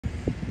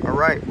All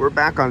right, we're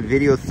back on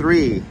video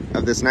 3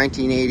 of this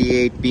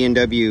 1988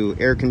 B&W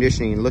air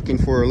conditioning, looking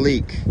for a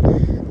leak.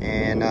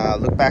 And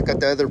look back at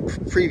the other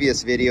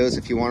previous videos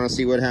if you want to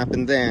see what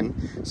happened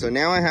then. So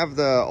now I have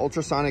the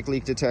ultrasonic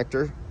leak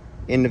detector.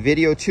 In the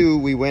video 2,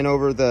 we went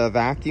over the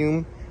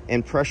vacuum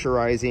and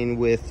pressurizing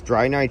with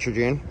dry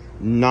nitrogen,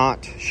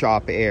 not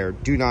shop air.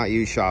 Do not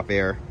use shop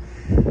air.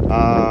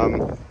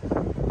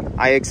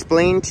 I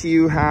explained to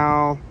you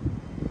how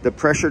the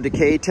pressure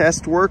decay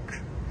test work.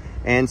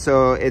 And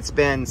so it's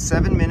been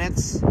 7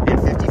 minutes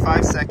and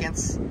 55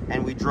 seconds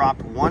and we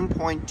dropped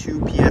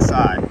 1.2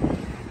 psi.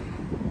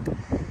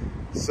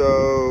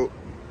 So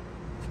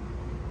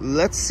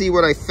let's see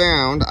what I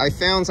found. I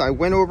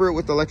went over it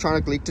with the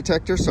electronic leak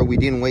detector, so we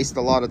didn't waste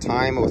a lot of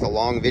time with a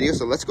long video.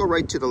 So let's go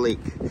right to the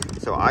leak.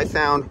 So I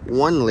found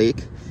one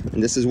leak,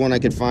 and this is one I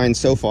could find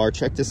so far.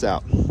 Check this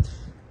out.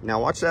 Now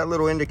watch that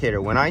little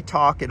indicator. When I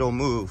talk, it'll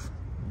move.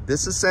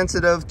 This is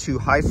sensitive to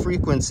high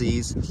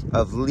frequencies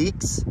of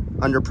leaks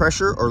under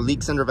pressure or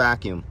leaks under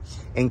vacuum,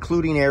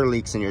 including air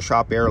leaks in your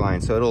shop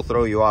airline. So it'll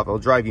throw you off. It'll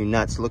drive you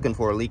nuts looking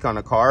for a leak on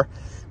a car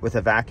with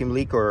a vacuum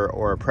leak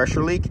or a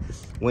pressure leak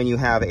when you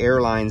have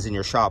airlines in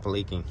your shop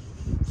leaking.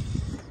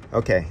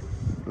 Okay,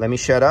 let me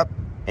shut up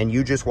and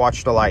you just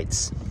watch the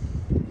lights.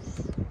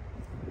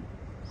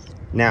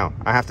 Now,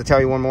 I have to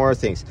tell you one more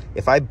thing.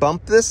 If I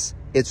bump this,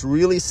 it's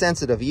really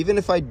sensitive. Even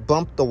if I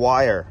bump the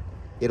wire,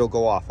 it'll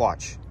go off.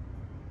 Watch.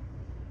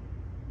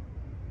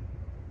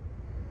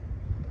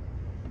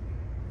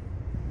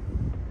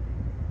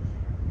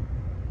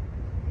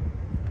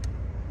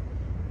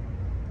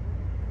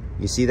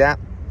 You see that?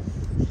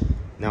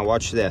 Now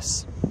watch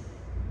this.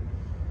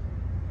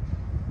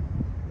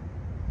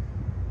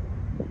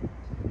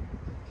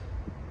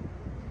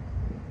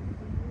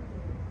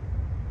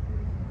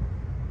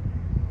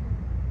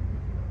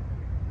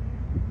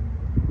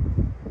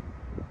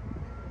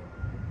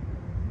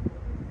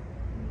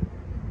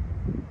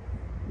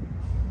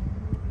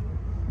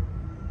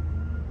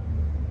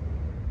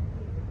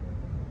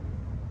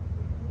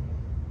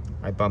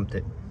 I bumped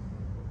it.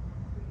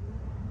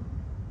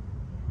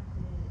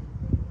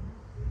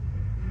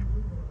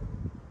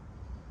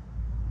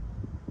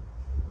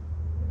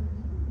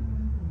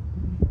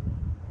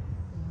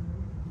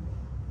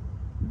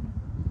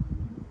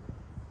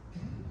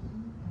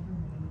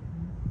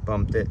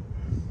 Bumped it.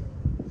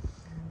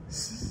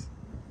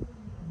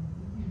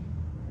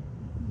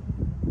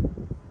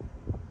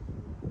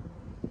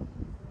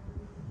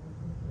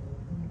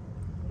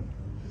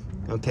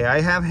 Okay,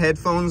 I have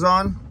headphones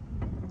on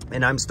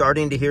and I'm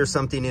starting to hear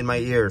something in my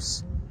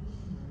ears.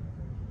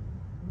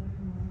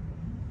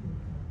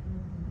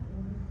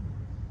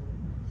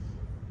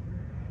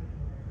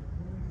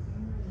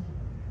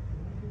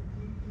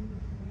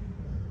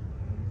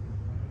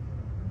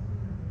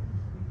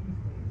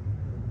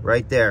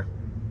 Right there.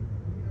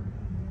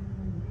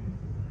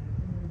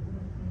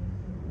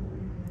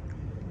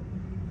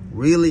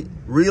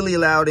 Really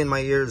loud in my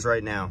ears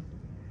right now.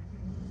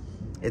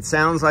 It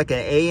sounds like an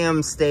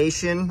AM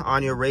station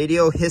on your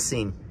radio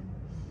hissing.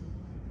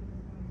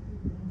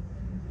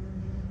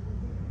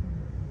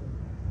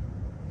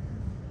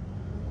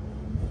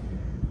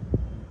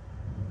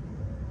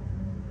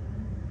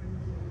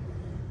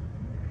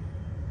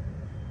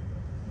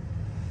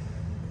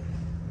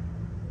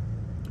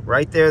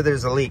 Right there,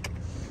 there's a leak.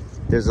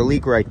 There's a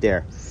leak right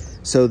there.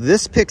 So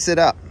this picks it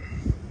up.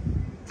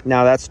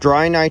 Now that's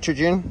dry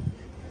nitrogen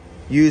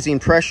using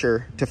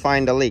pressure to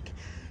find a leak.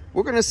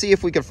 We're gonna see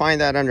if we can find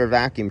that under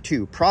vacuum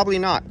too. Probably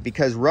not,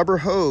 because rubber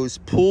hose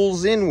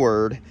pulls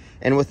inward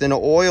and with an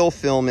oil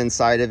film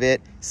inside of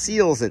it,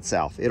 seals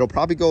itself. It'll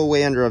probably go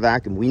away under a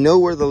vacuum. We know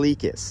where the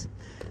leak is.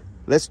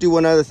 Let's do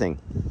one other thing.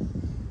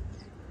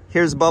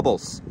 Here's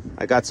bubbles.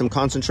 I got some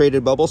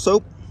concentrated bubble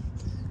soap.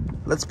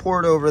 Let's pour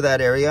it over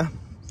that area.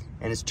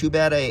 And it's too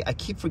bad I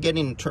keep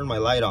forgetting to turn my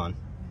light on.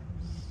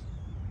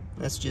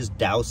 Let's just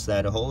douse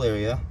that whole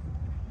area.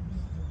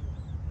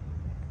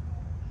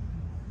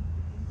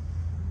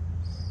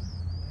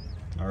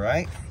 All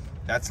right,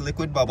 that's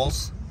liquid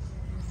bubbles.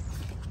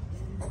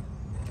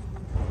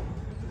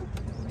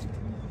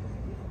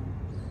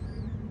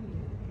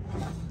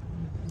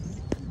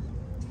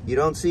 You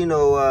don't see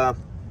no,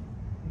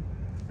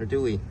 or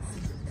do we?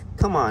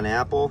 Come on,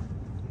 Apple.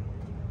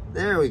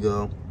 There we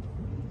go.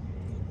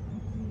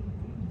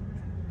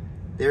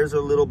 There's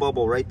a little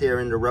bubble right there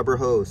in the rubber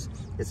hose.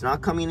 It's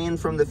not coming in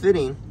from the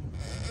fitting.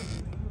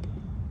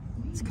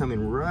 It's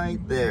coming right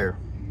there.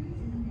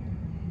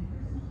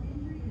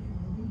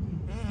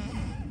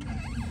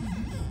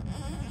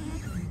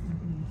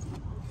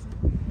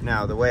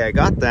 Now, the way I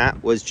got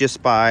that was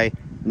just by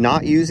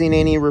not using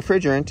any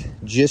refrigerant,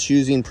 just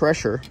using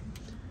pressure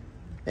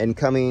and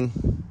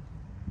coming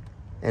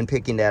and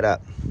picking that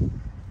up.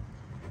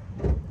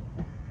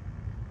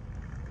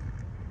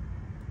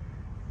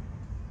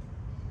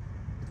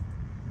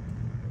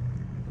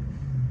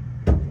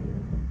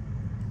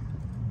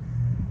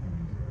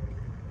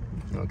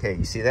 Okay,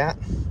 you see that?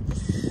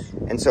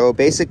 And so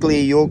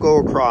basically you'll go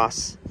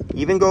across,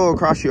 even go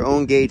across your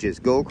own gauges,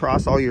 go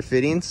across all your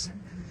fittings,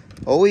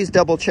 always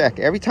double check.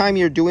 Every time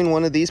you're doing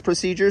one of these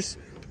procedures,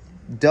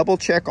 double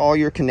check all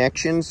your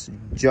connections,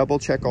 double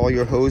check all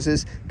your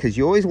hoses, because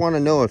you always want to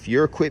know if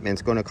your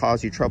equipment's going to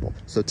cause you trouble.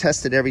 So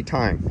test it every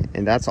time,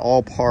 and that's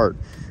all part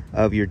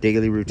of your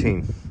daily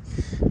routine.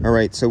 All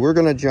right, so we're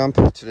going to jump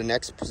to the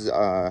next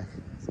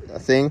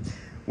thing.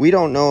 We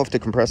don't know if the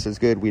compressor is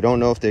good. We don't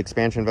know if the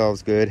expansion valve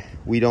is good.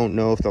 We don't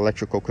know if the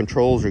electrical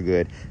controls are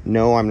good.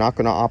 No, I'm not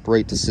going to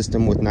operate the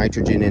system with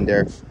nitrogen in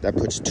there. That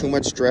puts too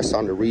much stress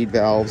on the reed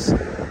valves.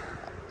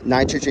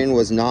 Nitrogen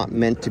was not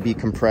meant to be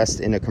compressed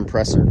in a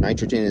compressor.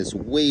 Nitrogen is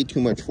way too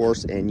much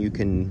force, and you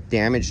can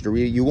damage the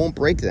reed. You won't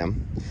break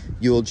them.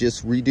 You'll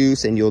just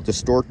reduce and you'll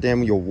distort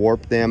them, you'll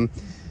warp them,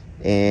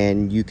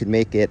 and you can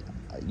make it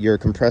your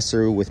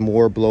compressor with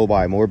more blow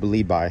by, more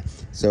bleed by.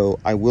 So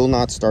I will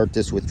not start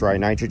this with dry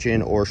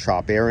nitrogen or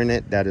shop air in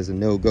it. That is a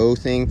no-go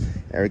thing.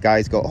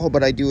 Guys go, oh,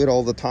 but I do it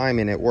all the time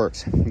and it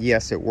works.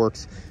 Yes, it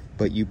works,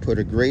 but you put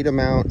a great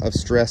amount of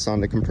stress on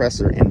the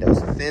compressor, and those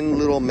thin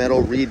little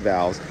metal reed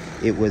valves,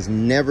 it was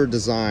never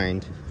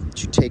designed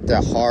to take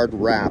that hard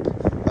wrap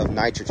of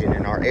nitrogen,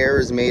 and our air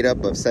is made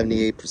up of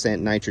 78%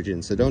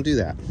 nitrogen, so don't do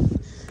that.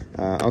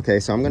 Okay,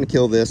 so I'm going to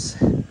kill this.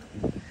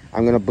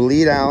 I'm going to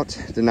bleed out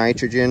the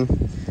nitrogen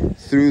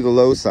through the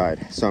low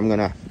side. So I'm going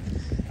to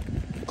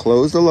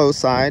close the low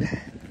side,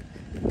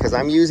 because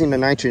I'm using the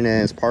nitrogen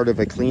as part of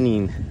a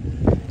cleaning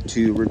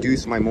to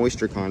reduce my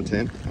moisture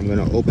content. I'm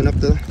going to open up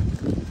the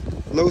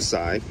low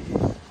side.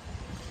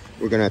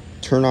 We're going to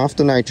turn off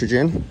the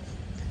nitrogen.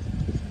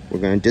 We're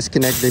going to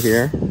disconnect it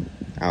here.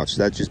 Ouch,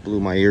 that just blew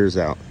my ears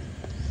out.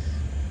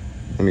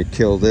 Let me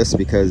kill this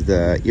because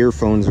the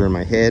earphones are in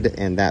my head,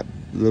 and that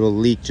little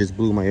leak just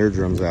blew my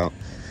eardrums out.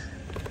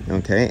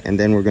 Okay, and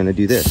then we're going to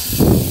do this.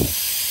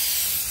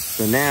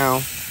 So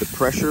now the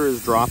pressure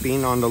is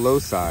dropping on the low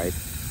side,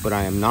 but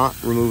I am not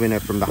removing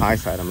it from the high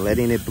side. I'm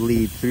letting it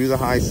bleed through the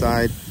high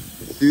side,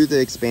 through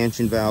the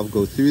expansion valve,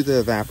 go through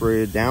the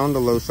evaporator, down the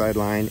low side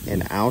line,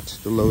 and out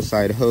the low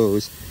side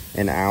hose,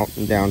 and out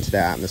and down to the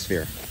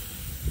atmosphere.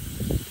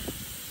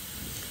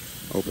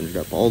 Open it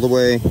up all the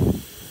way,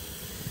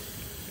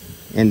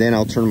 and then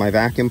I'll turn my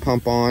vacuum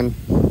pump on.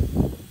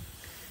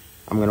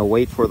 I'm going to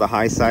wait for the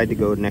high side to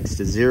go next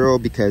to 0,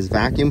 because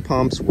vacuum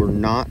pumps were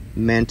not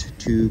meant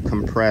to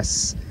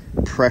compress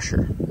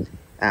pressure.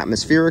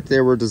 Atmospheric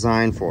they were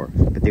designed for,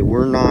 but they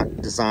were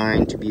not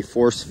designed to be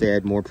force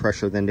fed more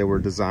pressure than they were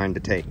designed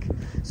to take.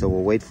 So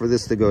we'll wait for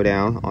this to go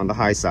down on the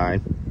high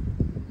side.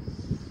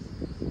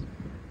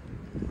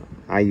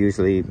 I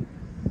usually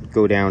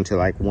go down to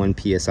like 1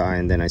 psi,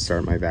 and then I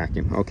start my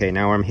vacuum. Okay,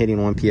 now I'm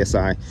hitting 1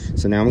 psi.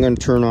 So now I'm going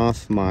to turn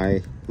off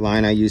my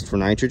line I used for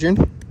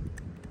nitrogen.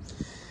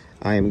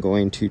 I am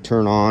going to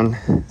turn on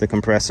the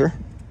compressor.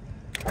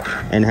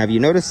 And have you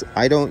noticed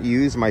I don't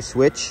use my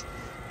switch?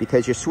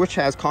 Because your switch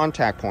has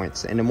contact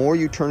points, and the more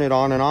you turn it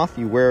on and off,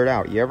 you wear it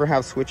out. You ever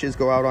have switches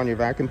go out on your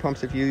vacuum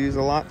pumps if you use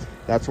a lot?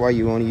 That's why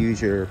you only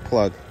use your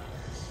plug.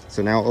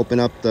 So now open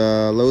up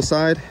the low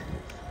side,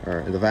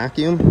 or the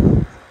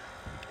vacuum,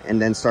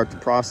 and then start the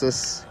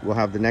process. We'll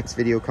have the next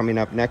video coming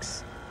up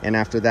next, and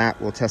after that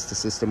we'll test the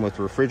system with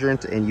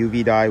refrigerant and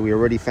UV dye. We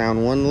already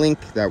found one leak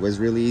that was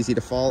really easy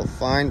to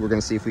find. We're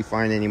going to see if we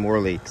find any more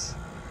leaks.